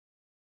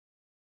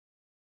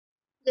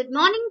Good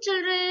morning,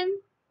 children.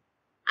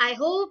 I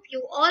hope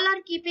you all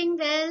are keeping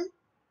well.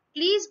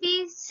 Please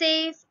be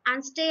safe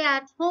and stay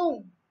at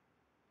home.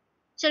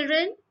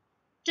 Children,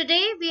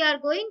 today we are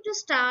going to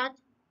start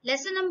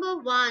lesson number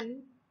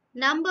 1,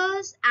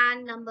 numbers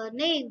and number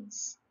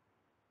names.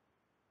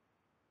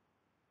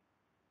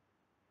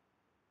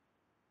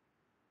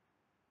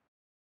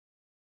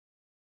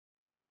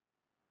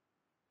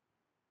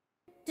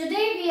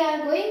 Today we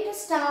are going to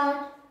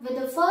start with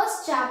the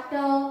first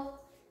chapter,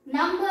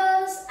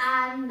 numbers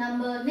and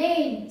number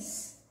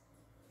names.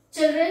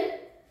 Children,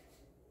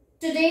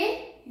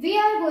 today we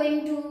are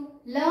going to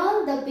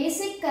learn the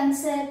basic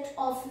concept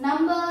of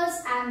numbers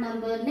and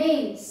number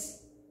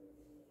names.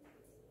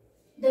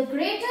 The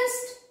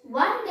greatest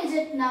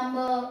one-digit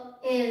number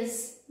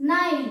is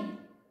 9.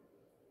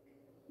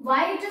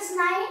 Why it is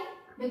 9?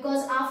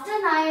 Because after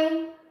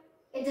 9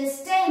 it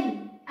is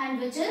 10 and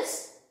which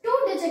is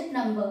two-digit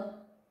number.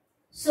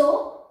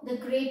 So, the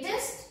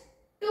greatest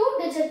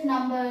two-digit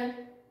number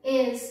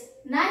is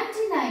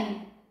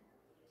 99.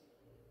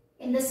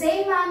 In the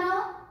same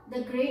manner,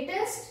 the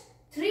greatest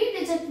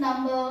three-digit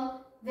number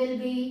will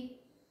be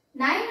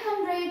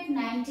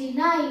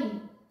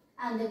 999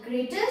 and the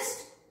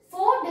greatest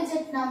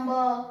four-digit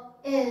number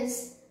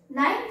is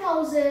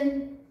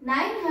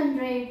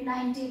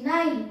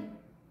 9999.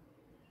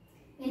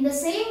 In the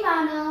same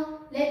manner,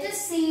 let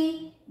us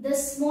see the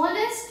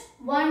smallest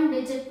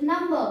one-digit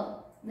number,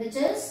 which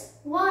is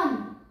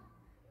 1.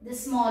 The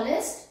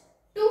smallest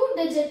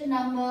two-digit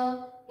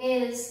number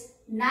is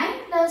 9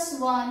 plus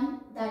 1,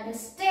 that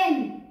is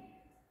 10.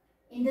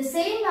 In the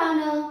same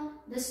manner,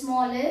 the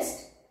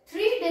smallest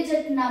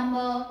three-digit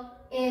number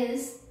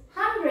is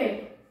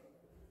 100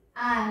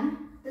 and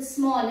the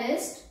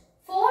smallest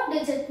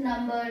four-digit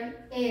number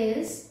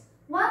is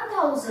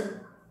 1000.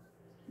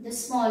 The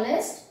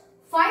smallest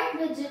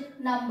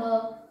five-digit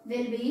number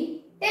will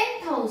be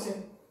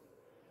 10,000.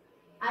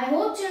 I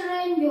hope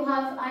children you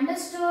have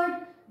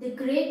understood the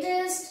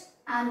greatest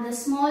and the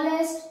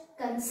smallest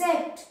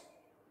concept.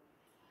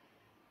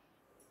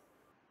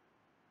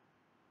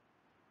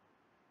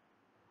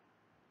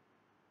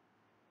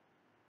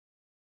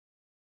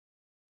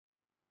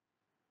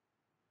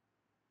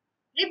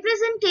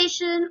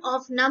 Representation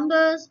of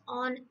numbers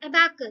on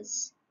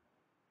abacus.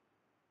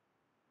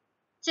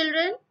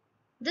 Children,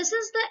 this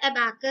is the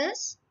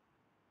abacus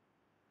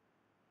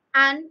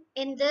and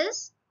in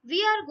this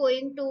we are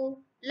going to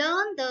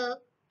learn the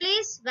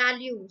place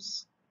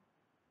values.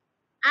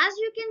 As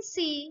you can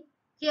see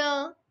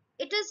here,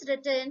 it is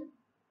written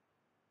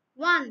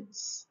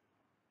ones,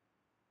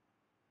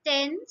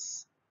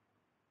 tens,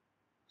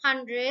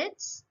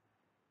 hundreds,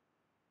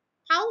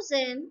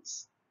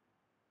 thousands,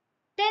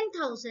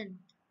 10,000.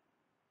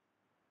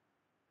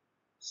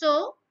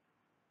 So,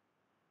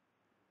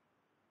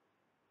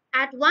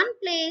 at one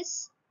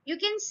place, you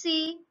can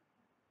see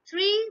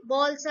three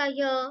balls are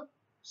here.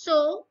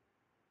 So,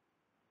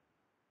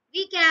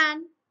 we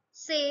can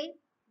say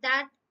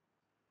that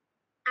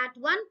at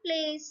one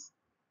place,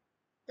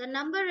 the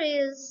number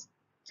is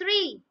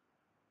 3.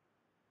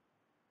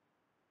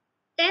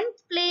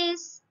 10th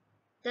place,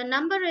 the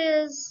number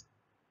is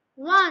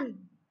 1.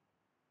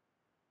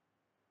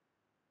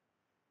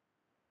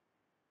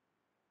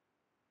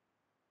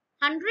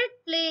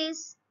 100th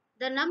place,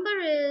 the number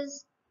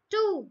is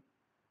 2.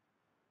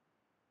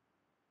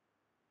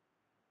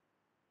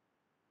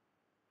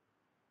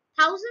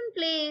 1000th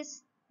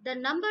place, the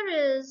number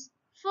is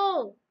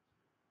 4.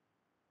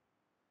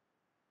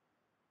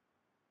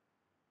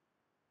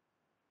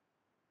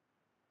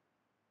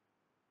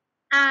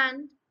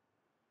 And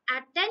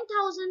at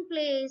 10,000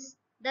 place,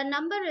 the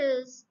number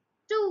is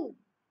 2.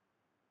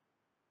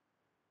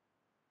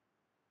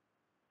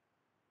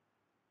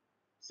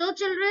 So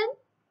children,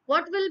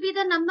 what will be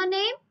the number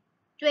name?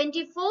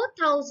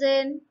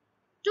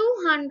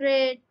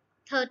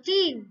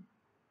 24,213.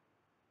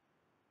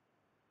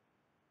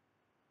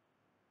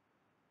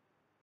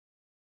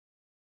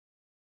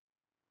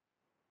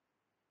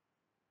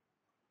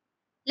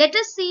 Let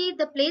us see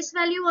the place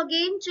value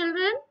again,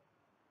 children.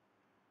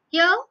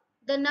 Here,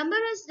 the number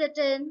is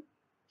written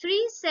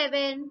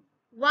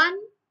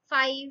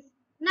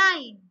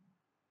 37159.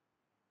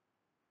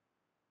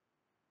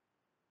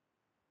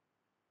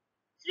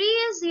 3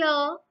 is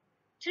here.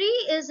 3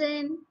 is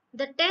in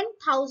the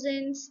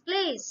 10,000s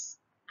place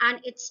and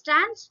it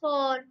stands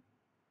for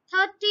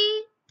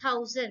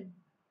 30,000.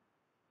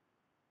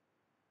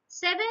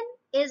 7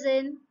 is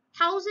in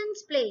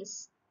thousands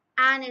place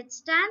and it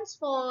stands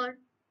for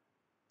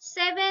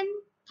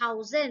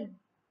 7,000.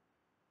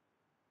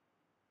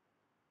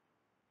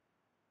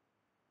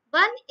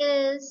 1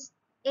 is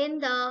in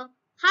the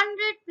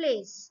hundred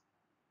place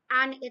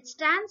and it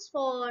stands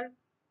for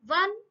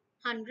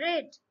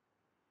 100.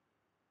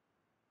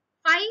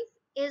 5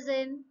 is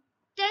in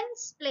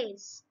tens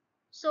place,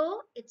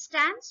 so it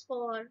stands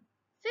for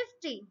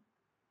 50.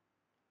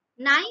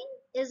 9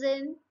 is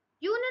in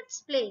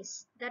units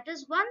place, that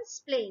is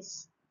ones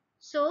place,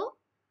 so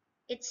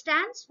it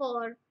stands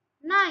for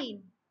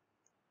 9.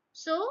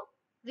 So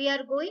we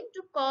are going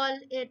to call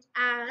it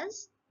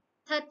as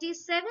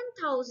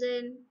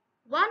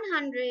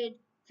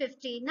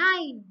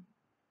 37,159.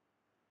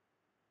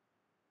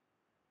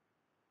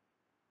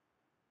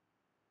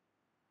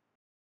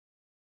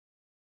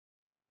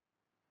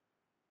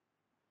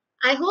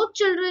 I hope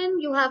children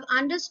you have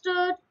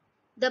understood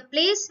the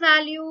place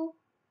value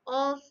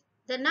of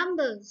the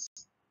numbers.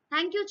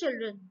 Thank you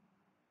children.